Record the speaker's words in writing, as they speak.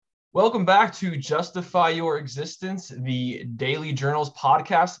Welcome back to Justify Your Existence, the Daily Journal's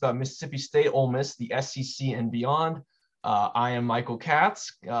podcast about Mississippi State, Ole Miss, the SEC, and beyond. I am Michael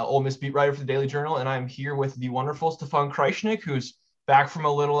Katz, Ole Miss beat writer for the Daily Journal, and I'm here with the wonderful Stefan Kreishnik, who's back from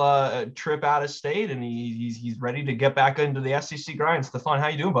a little trip out of state, and he's ready to get back into the SEC grind. Stefan, how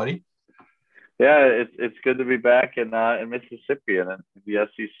you doing, buddy? Yeah, it's good to be back in Mississippi and in the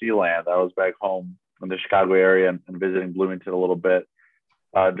SEC land. I was back home in the Chicago area and visiting Bloomington a little bit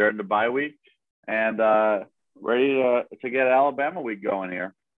during the bye week, and ready to get Alabama week going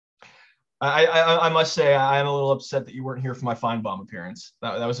here. I must say I'm a little upset that you weren't here for my Finebaum appearance.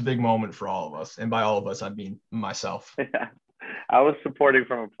 That was a big moment for all of us, and by all of us, I mean myself. Yeah, I was supporting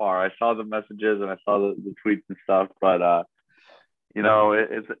from afar. I saw the messages and I saw the tweets and stuff, but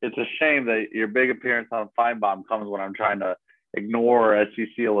it's a shame that your big appearance on Finebaum comes when I'm trying to ignore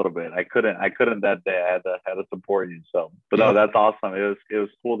SEC a little bit. I couldn't that day. I had to support you. So, but no, that's awesome. It was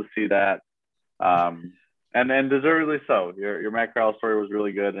cool to see that. And then deservedly so. Your Matt Corral story was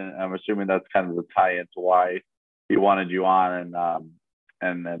really good, and I'm assuming that's kind of the tie-in to why he wanted you on,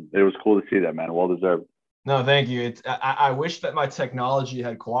 and it was cool to see that, man. Well deserved. No, thank you. I wish that my technology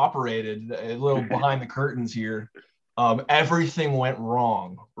had cooperated. A little behind the curtains here. Everything went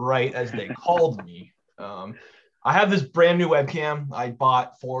wrong right as they called me. I have this brand new webcam I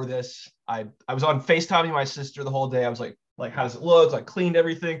bought for this. I was on FaceTiming my sister the whole day. I was like, how does it look? So I cleaned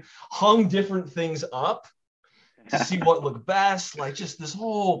everything, hung different things up to see what looked best. Like just this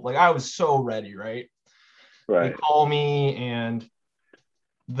whole, like I was so ready, right? They call me and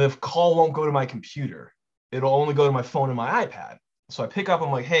the call won't go to my computer. It'll only go to my phone and my iPad. So I pick up, I'm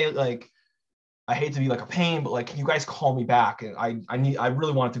like, hey, like, I hate to be like a pain, but like, can you guys call me back? And I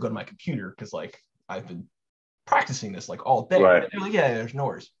really wanted to go to my computer because like I've been practicing this like all day. Right. They're like, yeah, there's no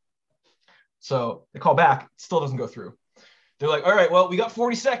worries. So they call back, still doesn't go through. They're like, all right, well, we got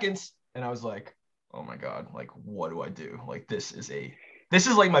 40 seconds. And I was like, oh my God, like, what do I do? Like, this is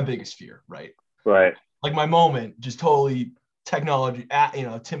like my biggest fear, right? Right. Like my moment, just totally technology,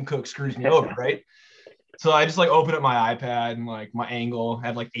 Tim Cook screws me over, right? So I just like open up my iPad and like my angle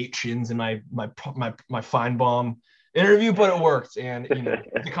had like 8 chins in my Finebaum interview, but it worked. And,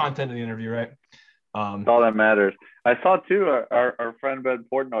 the content of the interview, right? That's all that matters. I saw too. Our friend Ben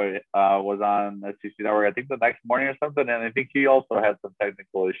Portnoy was on SEC Network. I think the next morning or something, and I think he also had some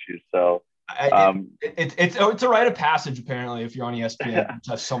technical issues. So it's a rite of passage apparently if you're on ESPN.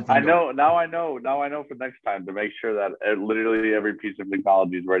 Just something. I know now. I know for next time to make sure that literally every piece of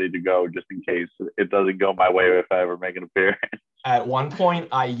technology is ready to go, just in case it doesn't go my way if I ever make an appearance. At one point,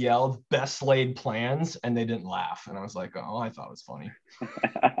 I yelled "best laid plans" and they didn't laugh, and I was like, "Oh, I thought it was funny."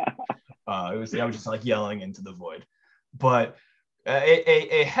 I was just like yelling into the void, but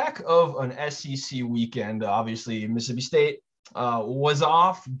a heck of an SEC weekend. Obviously, Mississippi State was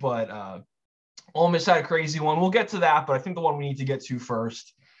off, but Ole Miss had a crazy one. We'll get to that, but I think the one we need to get to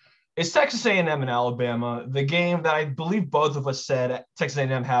first is Texas A&M and Alabama. The game that I believe both of us said Texas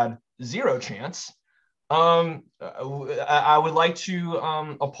A&M had zero chance. I would like to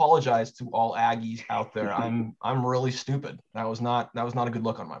apologize to all Aggies out there. I'm really stupid. That was not a good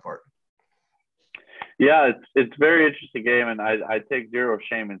look on my part. Yeah, it's very interesting game, and I take zero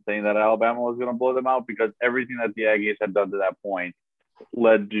shame in saying that Alabama was going to blow them out because everything that the Aggies had done to that point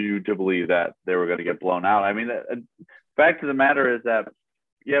led you to believe that they were going to get blown out. I mean, the fact of the matter is that,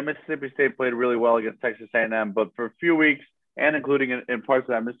 yeah, Mississippi State played really well against Texas A&M, but for a few weeks, and including in parts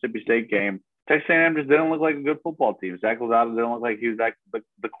of that Mississippi State game, Texas A&M just didn't look like a good football team. Zach Lozado didn't look like he was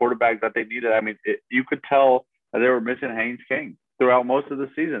the quarterback that they needed. I mean, you could tell that they were missing Haynes King throughout most of the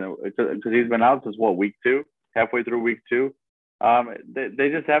season because he's been out since week 2, halfway through week 2. They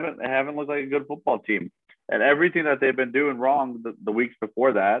just haven't looked like a good football team. And everything that they've been doing wrong the weeks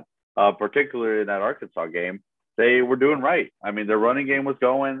before that, particularly in that Arkansas game, they were doing right. I mean, their running game was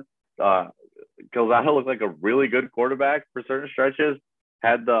going. Calzada looked like a really good quarterback for certain stretches.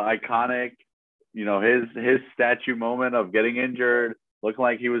 Had the iconic, his statue moment of getting injured, looking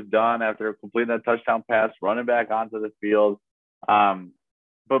like he was done after completing that touchdown pass, running back onto the field.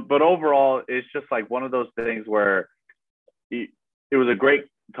 But overall, it's just like one of those things where it was a great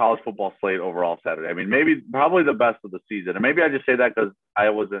college football slate overall Saturday. I mean, probably the best of the season. And maybe I just say that because I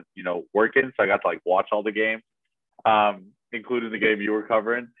wasn't, working. So I got to like watch all the games, including the game you were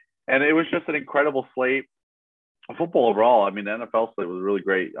covering. And it was just an incredible slate of football overall. I mean, the NFL slate was really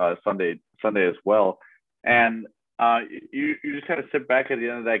great Sunday as well. And you just kind of sit back at the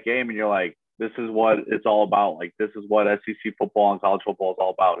end of that game and you're like, this is what it's all about. Like, this is what SEC football and college football is all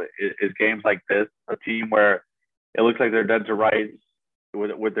about. It's games like this, a team where it looks like they're dead to rights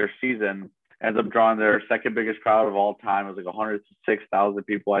with their season, ends up drawing their second biggest crowd of all time. It was like 106,000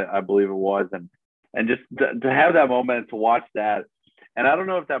 people, I believe it was, and just to have that moment and to watch that. And I don't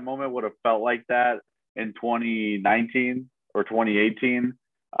know if that moment would have felt like that in 2019 or 2018.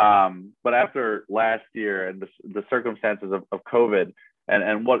 But after last year and the circumstances of COVID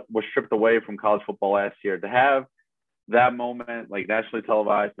and what was stripped away from college football last year, to have that moment like nationally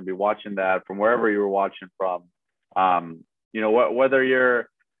televised and be watching that from wherever you were watching from, whether you're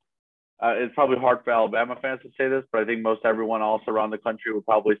it's probably hard for Alabama fans to say this, but I think most everyone else around the country would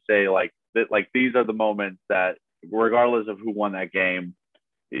probably say like that, like these are the moments that, regardless of who won that game,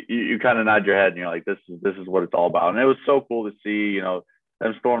 you kind of nod your head and you're like, this is what it's all about. And it was so cool to see,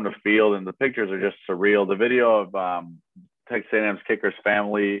 them storm the field, and the pictures are just surreal. The video of Texas A&M's kicker's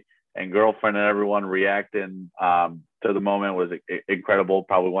family and girlfriend and everyone reacting to the moment was incredible.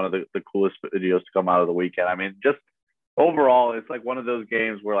 Probably one of the coolest videos to come out of the weekend. I mean, just overall, it's like one of those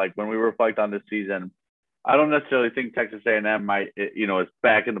games where, like, when we reflect on this season, I don't necessarily think Texas A&M might, is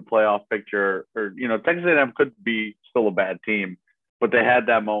back in the playoff picture, or, Texas A&M could be still a bad team, but they had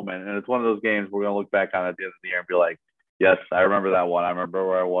that moment. And it's one of those games we're going to look back on at the end of the year and be like, yes, I remember that one. I remember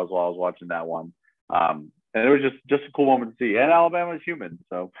where I was while I was watching that one. And it was just a cool moment to see. And Alabama is human,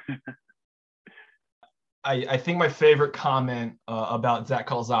 so. I think my favorite comment about Zach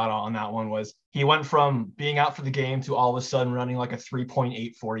Calzada on that one was he went from being out for the game to all of a sudden running like a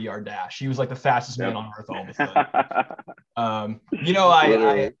 3.8 40-yard dash. He was like the fastest man on earth all of a sudden.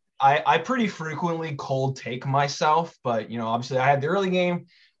 I pretty frequently cold take myself, but obviously I had the early game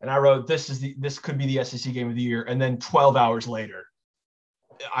and I wrote this could be the SEC game of the year, and then 12 hours later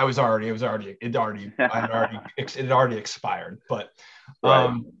it had already expired. But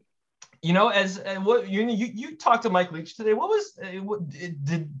right. What you talked to Mike Leach today.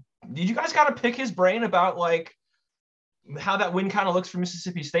 Did you guys got to pick his brain about like how that win kind of looks for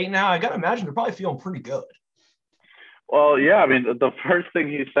Mississippi State now? I got to imagine they're probably feeling pretty good. Well, yeah, I mean, the first thing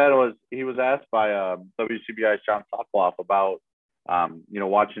he said was he was asked by WCBI's John Sokoloff about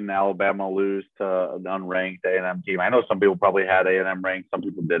watching Alabama lose to an unranked A&M team. I know some people probably had A&M ranked, some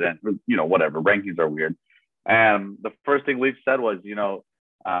people didn't. Whatever, rankings are weird. And the first thing Leach said was,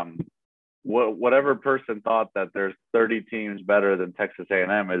 whatever person thought that there's 30 teams better than Texas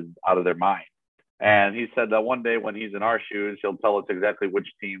A&M is out of their mind. And he said that one day when he's in our shoes, he'll tell us exactly which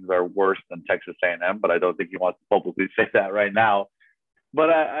teams are worse than Texas A&M, but I don't think he wants to publicly say that right now.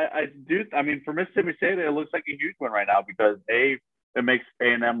 But I mean, for Mississippi State, it looks like a huge one right now because it makes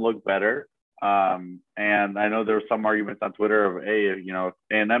A&M look better. And I know there were some arguments on Twitter of, if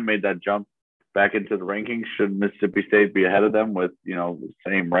A&M made that jump back into the rankings, should Mississippi State be ahead of them with, the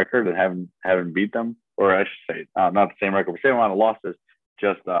same record and haven't beat them? Or I should say, not the same record, but same amount of losses,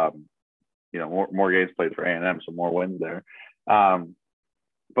 just, more games played for A&M, so more wins there.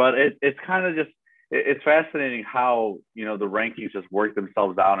 But it's kind of just, it's fascinating how, the rankings just work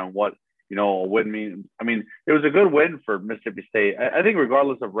themselves out and what, a win means. I mean, it was a good win for Mississippi State. I think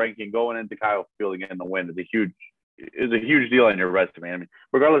regardless of ranking, going into Kyle Field and getting the win is a huge deal on your resume. I mean,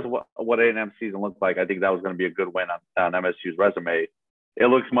 regardless of what A&M season looked like, I think that was going to be a good win on MSU's resume. It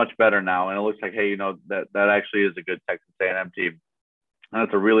looks much better now, and it looks like, hey, that actually is a good Texas A&M team. And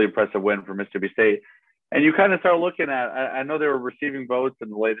that's a really impressive win for Mississippi State. And you kind of start looking at, I know they were receiving votes in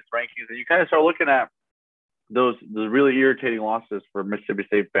the latest rankings, and you kind of start looking at the really irritating losses for Mississippi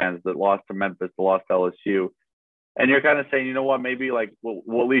State fans that lost to Memphis, that lost to LSU. And you're kind of saying, you know what, maybe like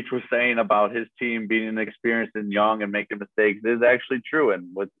what Leach was saying about his team being inexperienced and young and making mistakes is actually true.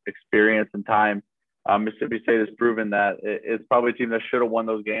 And with experience and time, Mississippi State has proven that it's probably a team that should have won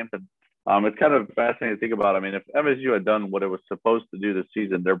those games. And it's kind of fascinating to think about. I mean, if MSU had done what it was supposed to do this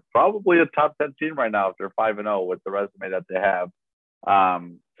season, they're probably a top 10 team right now if they're 5-0 with the resume that they have.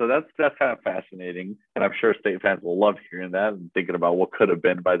 So that's kind of fascinating, and I'm sure State fans will love hearing that and thinking about what could have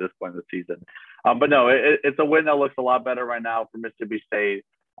been by this point in the season. But no, it's a win that looks a lot better right now for Mississippi State,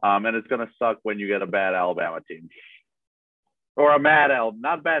 and it's going to suck when you get a bad Alabama team or a mad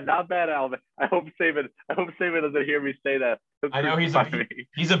not bad Alabama. I hope Saban doesn't hear me say that. I know he's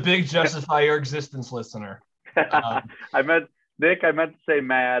a big Justify Your Existence listener. I meant to say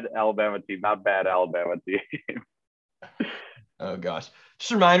mad Alabama team, not bad Alabama team. Oh, gosh.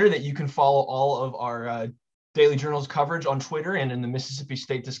 Just a reminder that you can follow all of our Daily Journal's coverage on Twitter and in the Mississippi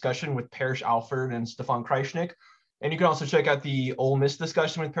State discussion with Parrish Alford and Stefan Kreischnick. And you can also check out the Ole Miss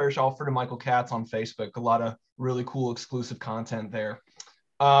discussion with Parrish Alford and Michael Katz on Facebook. A lot of really cool exclusive content there.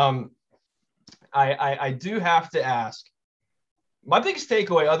 I do have to ask, my biggest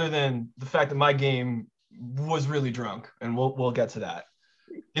takeaway, other than the fact that my game was really drunk, and we'll get to that,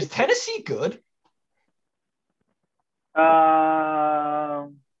 is Tennessee good?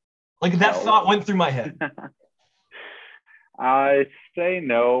 Like that No. thought went through my head. I say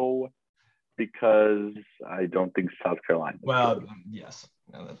no because I don't think South Carolina. Well, yes.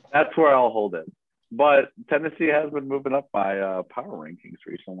 That's where I'll hold it. But Tennessee has been moving up my power rankings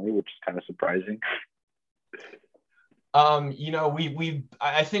recently, which is kind of surprising.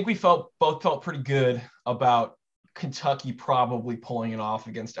 I think we both felt pretty good about Kentucky probably pulling it off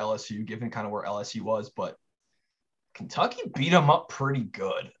against LSU, given kind of where LSU was, but Kentucky beat them up pretty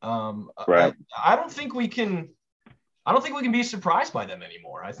good. Right. I don't think we can be surprised by them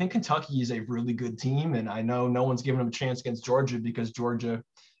anymore. I think Kentucky is a really good team, and I know no one's giving them a chance against Georgia because Georgia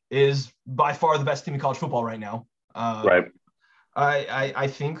is by far the best team in college football right now. Right. I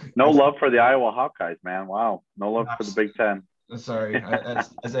think no love for the Iowa Hawkeyes, man. Wow, no love for the Big Ten. Sorry,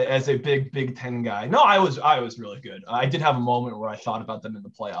 as a Big Ten guy. No, I was really good. I did have a moment where I thought about them in the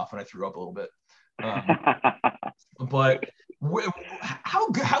playoff and I threw up a little bit. But how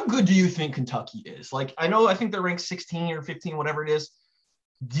good do you think Kentucky is? Like, I think they're ranked 16 or 15, whatever it is.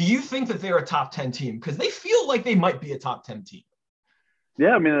 Do you think that they're a top 10 team? Because they feel like they might be a top 10 team.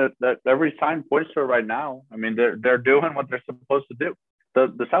 Yeah, I mean, every sign points to it right now. I mean, they're doing what they're supposed to do.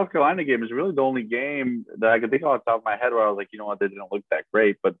 The South Carolina game is really the only game that I could think of off the top of my head where I was like, you know what, they didn't look that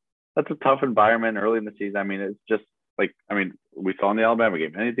great. But that's a tough environment early in the season. I mean, it's just like, I mean, we saw in the Alabama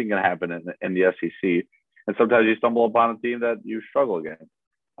game, anything can happen in the SEC. And sometimes you stumble upon a team that you struggle against.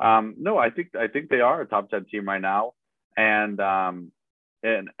 No, I think they are a top 10 team right now. And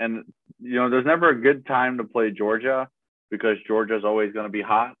there's never a good time to play Georgia because Georgia's always going to be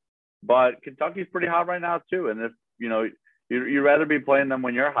hot. But Kentucky's pretty hot right now too. And if, you'd rather be playing them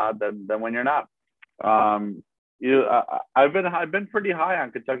when you're hot than when you're not. I've been pretty high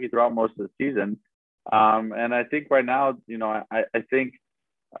on Kentucky throughout most of the season. And I think right now, I think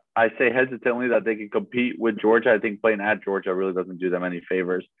I say hesitantly that they can compete with Georgia. I think playing at Georgia really doesn't do them any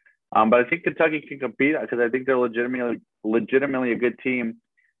favors. But I think Kentucky can compete because I think they're legitimately a good team.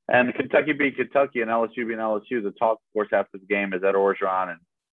 And Kentucky being Kentucky and LSU being LSU, the talk, of course, after the game is Ed Orgeron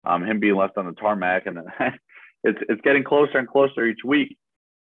and him being left on the tarmac. And it's getting closer and closer each week.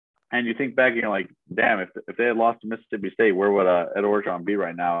 And you think back and you're like, damn, if they had lost to Mississippi State, where would Ed Orgeron be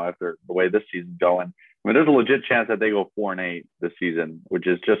right now after the way this season's going? I mean, there's a legit chance that they go 4-8 this season, which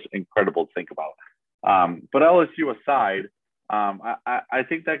is just incredible to think about. But LSU aside, I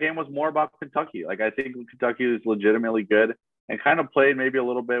think that game was more about Kentucky. Like, I think Kentucky is legitimately good and kind of played maybe a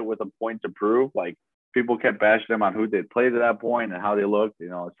little bit with a point to prove. Like, people kept bashing them on who they played at that point and how they looked,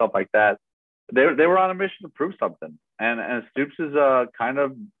 stuff like that. They were on a mission to prove something. And Stoops is kind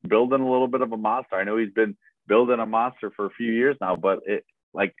of building a little bit of a monster. I know he's been building a monster for a few years now, but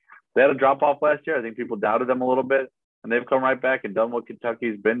they had a drop off last year. I think people doubted them a little bit, and they've come right back and done what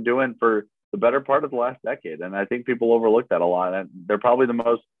Kentucky's been doing for the better part of the last decade. And I think people overlook that a lot. And they're probably the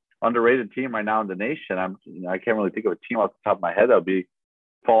most underrated team right now in the nation. I can't really think of a team off the top of my head that would be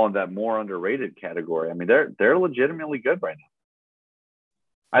fall in that more underrated category. I mean, they're legitimately good right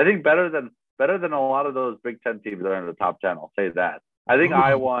now. I think better than a lot of those Big Ten teams that are in the top 10. I'll say that. I think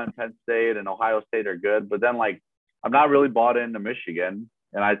Iowa and Penn State and Ohio State are good, but then I'm not really bought into Michigan.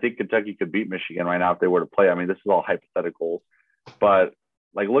 And I think Kentucky could beat Michigan right now if they were to play. I mean, this is all hypothetical, but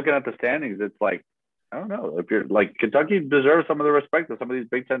looking at the standings, it's like, I don't know, if you're Kentucky deserves some of the respect that some of these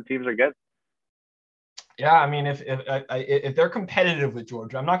Big Ten teams are getting. Yeah, I mean, if they're competitive with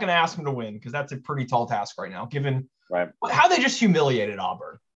Georgia, I'm not going to ask them to win because that's a pretty tall task right now, given how they just humiliated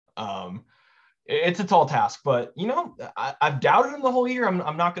Auburn. It's a tall task, but I've doubted them the whole year.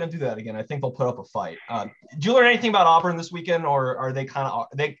 I'm not going to do that again. I think they'll put up a fight. Did you learn anything about Auburn this weekend, or are they kind of?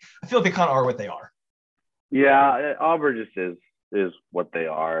 I feel like they kind of are what they are. Yeah, Auburn just is what they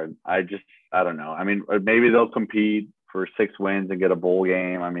are. I don't know. I mean, maybe they'll compete for 6 wins and get a bowl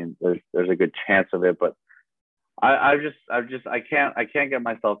game. I mean, there's a good chance of it, but I can't get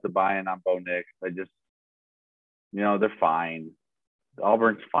myself to buy in on Bo Nix. They're fine.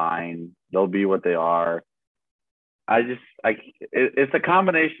 Auburn's fine. They'll be what they are. It's a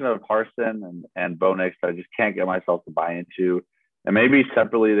combination of Harsin and Bo Nix that I just can't get myself to buy into. And maybe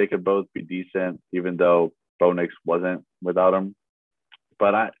separately they could both be decent, even though Bo Nix wasn't without him.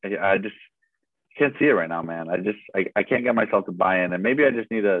 But I just can't see it right now, man. I can't get myself to buy in. And maybe I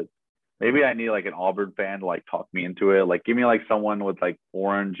need an Auburn fan to talk me into it. Give me someone with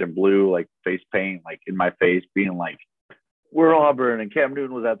orange and blue face paint in my face, being we're Auburn and Cam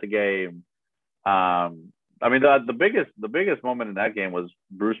Newton was at the game. I mean, the biggest moment in that game was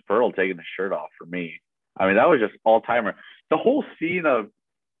Bruce Pearl taking his shirt off for me. I mean, that was just all timer. The whole scene of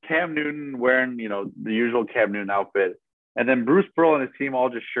Cam Newton wearing, the usual Cam Newton outfit, and then Bruce Pearl and his team all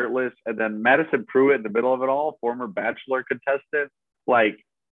just shirtless, and then Madison Pruitt in the middle of it all, former Bachelor contestant.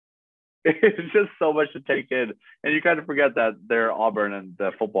 it's just so much to take in, and you kind of forget that their Auburn and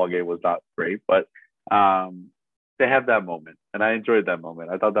the football game was not great, but they have that moment, and I enjoyed that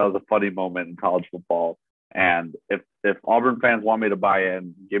moment. I thought that was a funny moment in college football, and if Auburn fans want me to buy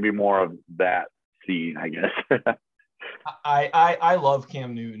in, give me more of that scene, I guess. I love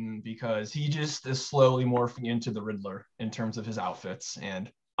Cam Newton because he just is slowly morphing into the Riddler in terms of his outfits,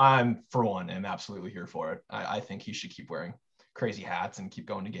 and I'm for one am absolutely here for it. I think he should keep wearing crazy hats and keep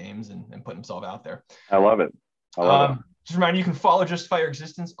going to games and putting himself out there. I love it. Just a reminder, you can follow Justify Your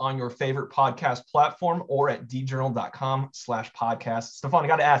Existence on your favorite podcast platform or at djournal.com/podcast. Stefan, I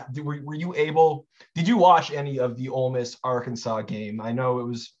got to ask, were you able, did you watch any of the Ole Miss Arkansas game? I know it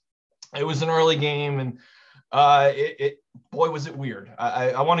was an early game, and boy, was it weird.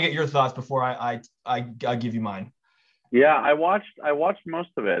 I want to get your thoughts before I give you mine. Yeah, I watched most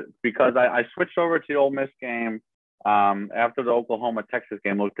of it because I switched over to the Ole Miss game after the Oklahoma Texas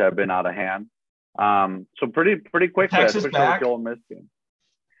game looked to have been out of hand. So pretty quickly Texas I switched back? over to the Ole Miss game.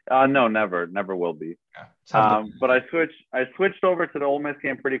 No, never will be. Yeah, but I switched over to the Ole Miss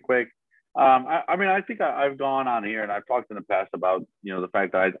game pretty quick. I mean, I think I've gone on here and I've talked in the past about, the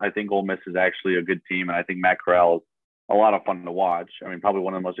fact that I think Ole Miss is actually a good team, and I think Matt Corral is a lot of fun to watch. I mean, probably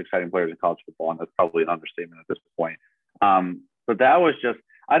one of the most exciting players in college football, and that's probably an understatement at this point. But that was just,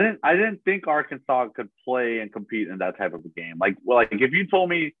 I didn't think Arkansas could play and compete in that type of a game. Like if you told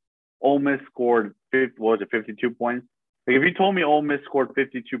me Ole Miss scored 52 points? Like if you told me Ole Miss scored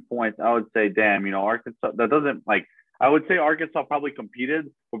 52 points, I would say, damn, Arkansas, that doesn't, like, I would say Arkansas probably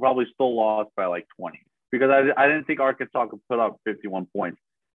competed, but probably still lost by like 20, because I didn't think Arkansas could put up 51 points.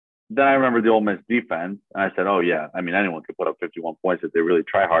 Then I remember the Ole Miss defense, and I said, oh yeah, I mean, anyone could put up 51 points if they really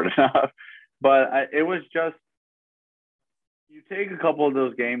try hard enough. But it was just, you take a couple of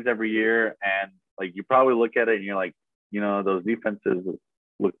those games every year, and like you probably look at it and you're like, those defenses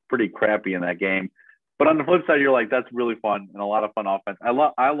look pretty crappy in that game. But on the flip side, you're like, that's really fun and a lot of fun offense. I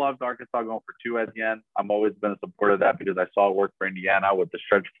loved Arkansas going for 2 at the end. I've always been a supporter of that because I saw it work for Indiana with the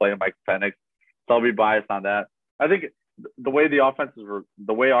stretch play of Mike Penix. So I'll be biased on that. I think the way Arkansas's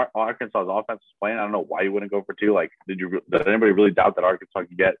offense was playing, I don't know why you wouldn't go for 2. Like, did anybody really doubt that Arkansas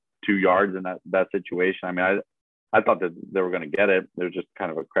could get 2 yards in that situation? I mean, I thought that they were going to get it. It was just kind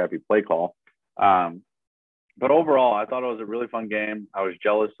of a crappy play call. But overall, I thought it was a really fun game. I was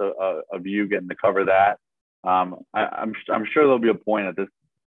jealous of you getting to cover that. I'm sure there'll be a point at this,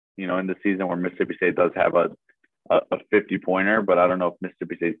 in the season where Mississippi State does have a 50-pointer, but I don't know if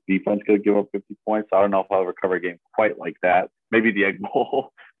Mississippi State's defense could give up 50 points. I don't know if I'll ever cover a game quite like that. Maybe the Egg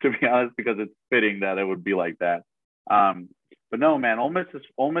Bowl, to be honest, because it's fitting that it would be like that. But no, man, Ole Miss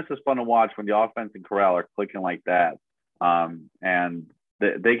is fun to watch when the offense and Corral are clicking like that. And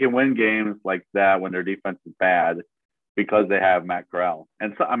they can win games like that when their defense is bad because they have Matt Corral.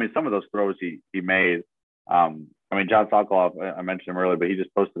 And so, I mean, some of those throws he made, John Sokoloff, I mentioned him earlier, but he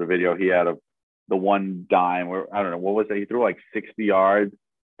just posted a video he had of the one dime where, I don't know, what was it? He threw like 60 yards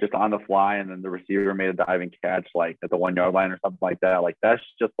just on the fly, and then the receiver made a diving catch like at the 1-yard line or something like that. Like, that's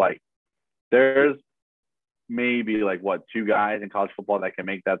just like, there's maybe like 2 guys in college football that can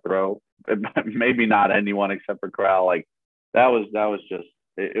make that throw. Maybe not anyone except for Corral. Like, that was just,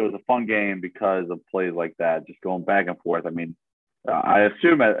 it was a fun game because of plays like that, just going back and forth. I mean, I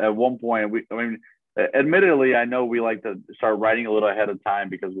assume at one point, admittedly, I know we like to start writing a little ahead of time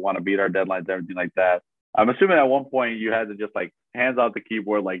because we want to beat our deadlines, everything like that. I'm assuming at one point you had to just like hands out the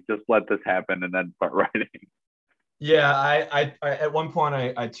keyboard, like just let this happen and then start writing. Yeah, I at one point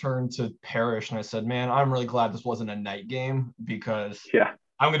I turned to Parrish and I said, man, I'm really glad this wasn't a night game because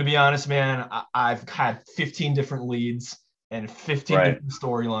I'm going to be honest, man, I've had 15 different leads and 15 different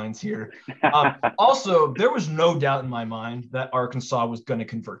storylines here. Also, there was no doubt in my mind that Arkansas was going to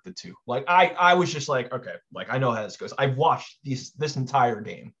convert the 2. Like, I was just like, okay, like, I know how this goes. I've watched this entire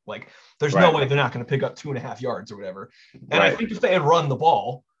game. Like, there's no way they're not going to pick up 2.5 yards or whatever. And I think if they had run the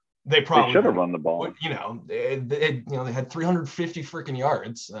ball, they probably should have run the ball. They had 350 freaking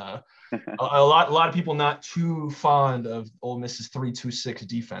yards. A lot of people not too fond of Ole Miss's 3-2-6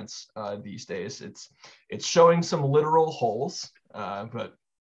 defense these days. It's showing some literal holes, but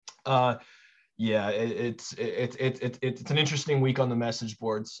it's an interesting week on the message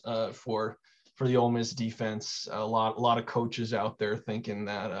boards for the Ole Miss defense. A lot of coaches out there thinking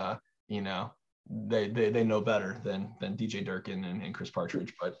that they know better than DJ Durkin and Chris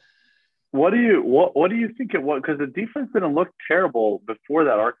Partridge, but. What do you think it was? Because the defense didn't look terrible before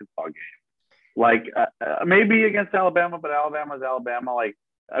that Arkansas game. Like maybe against Alabama, but Alabama's Alabama. Like,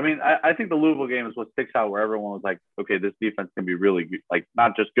 I mean, I think the Louisville game is what sticks out, where everyone was like, okay, this defense can be really good. Like,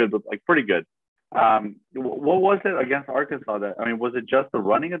 not just good, but like pretty good. What was it against Arkansas? Was it just the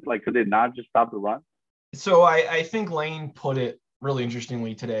running? It like could they not just stop the run? So I think Lane put it really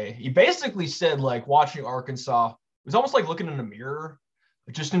interestingly today. He basically said, like, watching Arkansas, it was almost like looking in a mirror,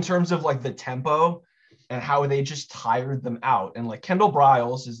 just in terms of like the tempo and how they just tired them out. And like Kendall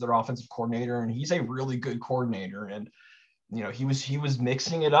Briles is their offensive coordinator, and he's a really good coordinator. And he was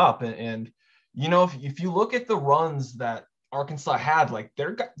mixing it up. And if you look at the runs that Arkansas had, like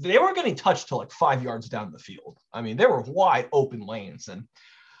they weren't getting touched till like 5 yards down the field. I mean, they were wide open lanes. And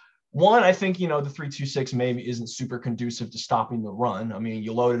one, I think, the 3-2-6 maybe isn't super conducive to stopping the run. I mean,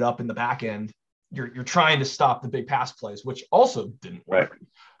 you load it up in the back end, you're trying to stop the big pass plays, which also didn't work.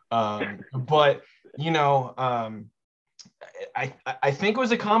 Right. But I think it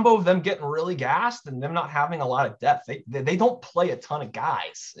was a combo of them getting really gassed and them not having a lot of depth. They don't play a ton of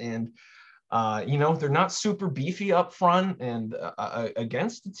guys, and they're not super beefy up front. And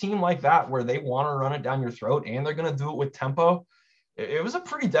against a team like that, where they want to run it down your throat and they're going to do it with tempo, it was a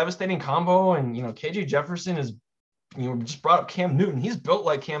pretty devastating combo. And KJ Jefferson is, just brought up Cam Newton. He's built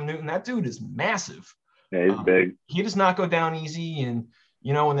like Cam Newton. That dude is massive. Yeah, he's big. He does not go down easy. And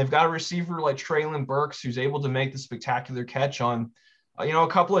when they've got a receiver like Traylon Burks, who's able to make the spectacular catch on, a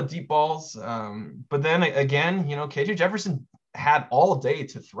couple of deep balls. But then again, KJ Jefferson had all day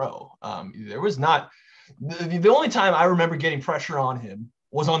to throw. There was not the only time I remember getting pressure on him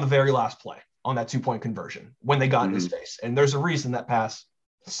was on the very last play on that 2-point conversion when they got in his face. And there's a reason that pass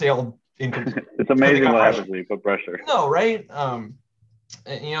sailed incomplete. It's amazing what happens when you put pressure. No, right? Other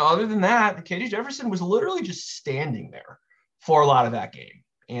than that, KJ Jefferson was literally just standing there for a lot of that game.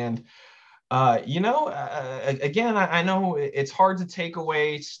 And, again, I know it's hard to take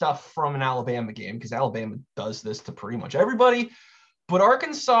away stuff from an Alabama game because Alabama does this to pretty much everybody. But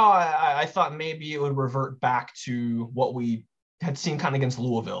Arkansas, I thought maybe it would revert back to what we had seen kind of against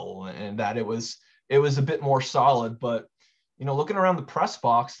Louisville, and that it was a bit more solid. But, looking around the press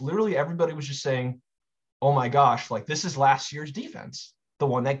box, literally everybody was just saying, oh my gosh, like this is last year's defense, the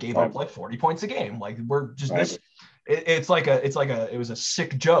one that gave up like 40 points a game. Like we're just this. It was a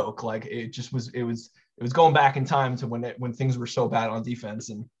sick joke. Like it was going back in time to when things were so bad on defense,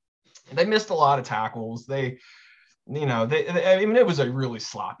 and they missed a lot of tackles. It was a really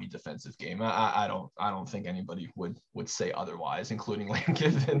sloppy defensive game. I don't think anybody would say otherwise, including Lane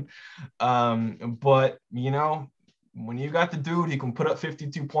Kiffin. But when you got the dude, he can put up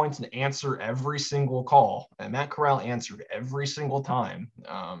 52 points and answer every single call, and Matt Corral answered every single time.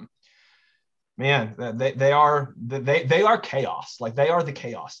 Man, they are chaos. Like they are the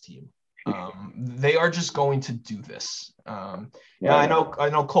chaos team. They are just going to do this. I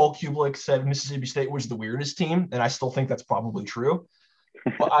know Cole Kublik said Mississippi State was the weirdest team, and I still think that's probably true.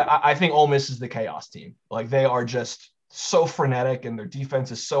 But I think Ole Miss is the chaos team. Like they are just so frenetic, and their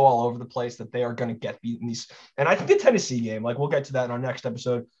defense is so all over the place that they are going to get beaten. And I think the Tennessee game, like we'll get to that in our next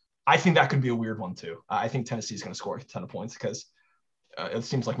episode, I think that could be a weird one too. I think Tennessee is going to score a ton of points because it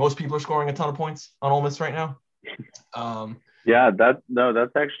seems like most people are scoring a ton of points on Ole Miss right now.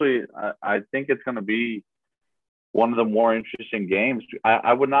 That's actually, I think it's going to be one of the more interesting games.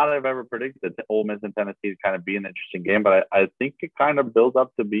 I would not have ever predicted that Ole Miss and Tennessee kind of be an interesting game, but I think it kind of builds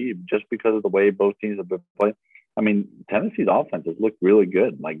up to be just because of the way both teams have been playing. I mean, Tennessee's offenses look really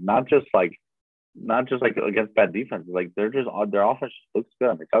good. Like not just like against bad defenses. Like their offense just looks good.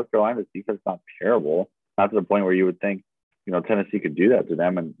 I mean, South Carolina's defense is not terrible, not to the point where you would think, Tennessee could do that to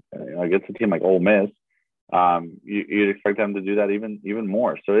them. And against a team like Ole Miss, you'd expect them to do that even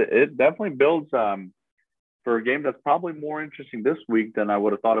more. So it definitely builds for a game that's probably more interesting this week than I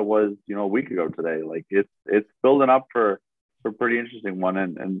would have thought it was, a week ago today. Like it's building up for a pretty interesting one,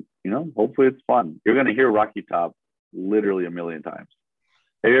 and hopefully it's fun. You're gonna hear Rocky Top literally a million times.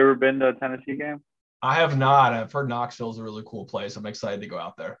 Have you ever been to a Tennessee game? I have not. I've heard Knoxville is a really cool place. I'm excited to go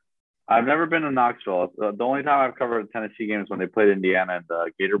out there. I've never been to Knoxville. The only time I've covered a Tennessee game is when they played Indiana in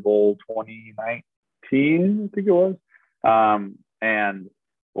the Gator Bowl 2019, I think it was. And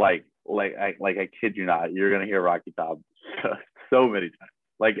I kid you not, you're gonna hear Rocky Top so many times.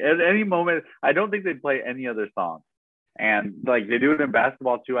 Like at any moment, I don't think they'd play any other song. And like they do it in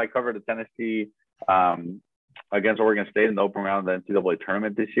basketball too. I covered a Tennessee against Oregon State in the open round of the NCAA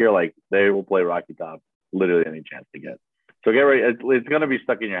tournament this year. Like they will play Rocky Top literally any chance they get. So get ready. It's gonna be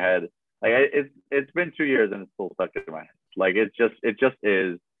stuck in your head. Like it's been 2 years and it's still stuck in my head. Like it just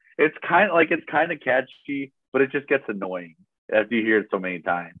is. It's kind of catchy, but it just gets annoying after you hear it so many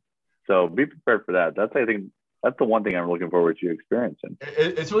times. So be prepared for that. I think that's the one thing I'm looking forward to experiencing.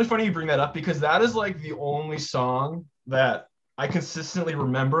 It's really funny you bring that up because that is like the only song that I consistently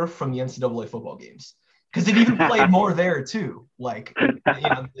remember from the NCAA football games. because it even played more there too. Like,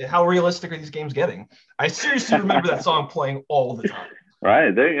 how realistic are these games getting? I seriously remember that song playing all the time.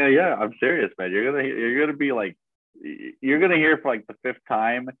 Right. Yeah, I'm serious, man. You're gonna be like, you're gonna hear it for like the fifth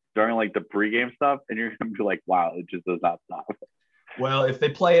time during like the pregame stuff, and you're gonna be like, wow, it just does not stop. Well, if they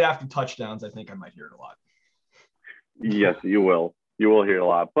play it after touchdowns, I think I might hear it a lot. Yes, you will. You will hear a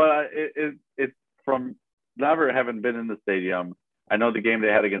lot, but it's from never having been in the stadium. I know the game they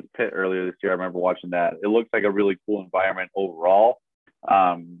had against Pitt earlier this year. I remember watching that. It looks like a really cool environment overall.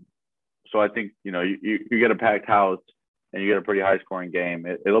 So I think you get a packed house and you get a pretty high scoring game.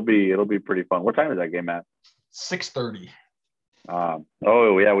 It'll be pretty fun. What time is that game at? 6:30.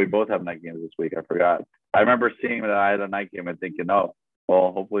 Oh yeah, we both have night games this week. I forgot. I remember seeing that I had a night game and thinking, oh,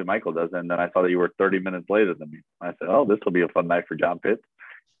 well, hopefully Michael doesn't. And then I saw that you were 30 minutes later than me. I said, oh, this will be a fun night for John Pitt.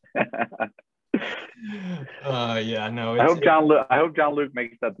 Yeah, no. I hope John Luke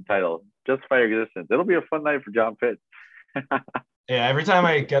makes that the title. Justify Your Existence. It'll be a fun night for John Pitt. Yeah, every time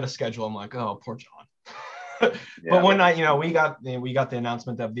I get a schedule, I'm like, oh, poor John. Yeah, but one night, we got the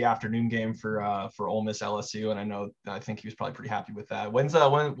announcement of the afternoon game for Ole Miss LSU, and I think he was probably pretty happy with that. What was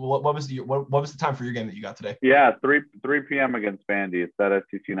the time for your game that you got today? Yeah, 3 p.m. against Vandy. It's that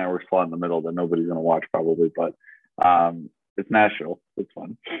SEC network slot in the middle that nobody's gonna watch probably, but it's national. It's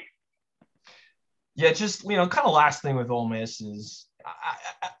fun. Yeah, just kind of last thing with Ole Miss is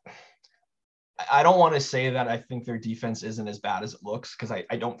I don't want to say that I think their defense isn't as bad as it looks, because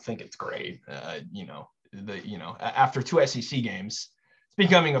I don't think it's great. After 2 SEC games, it's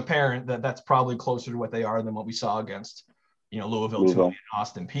becoming apparent that that's probably closer to what they are than what we saw against Louisville. And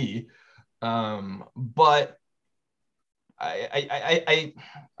Austin Peay. But I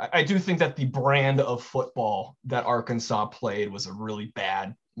do think that the brand of football that Arkansas played was a really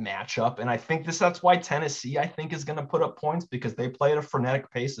bad matchup, and I think that's why Tennessee is going to put up points, because they play at a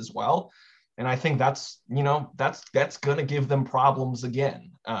frenetic pace as well, and I think that's going to give them problems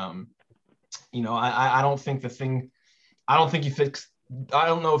again. I don't think I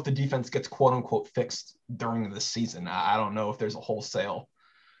don't know if the defense gets quote unquote fixed during the season. I don't know if there's a wholesale,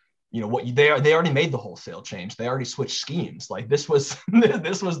 they already made the wholesale change. They already switched schemes. Like this was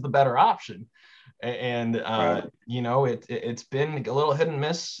the better option. And right. It's been a little hit and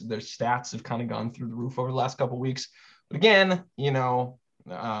miss. Their stats have kind of gone through the roof over the last couple of weeks. But again, they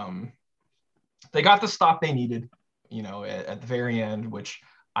got the stop they needed, at the very end, which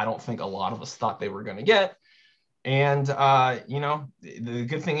I don't think a lot of us thought they were going to get. And, the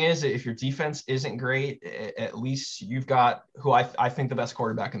good thing is, if your defense isn't great, at least you've got who I think the best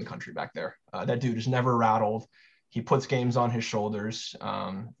quarterback in the country back there. That dude is never rattled. He puts games on his shoulders.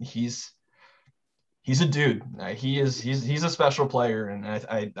 He's a dude. He's a special player. And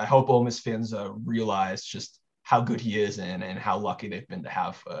I hope Ole Miss fans realize just how good he is and how lucky they've been to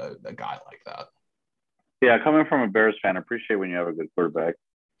have a guy like that. Yeah, coming from a Bears fan, I appreciate when you have a good quarterback.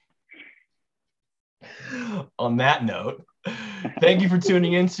 On that note, thank you for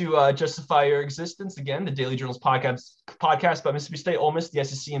tuning in to Justify Your Existence. Again, the Daily Journal's podcast by Mississippi State, Ole Miss, the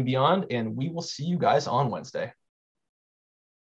SEC, and beyond. And we will see you guys on Wednesday.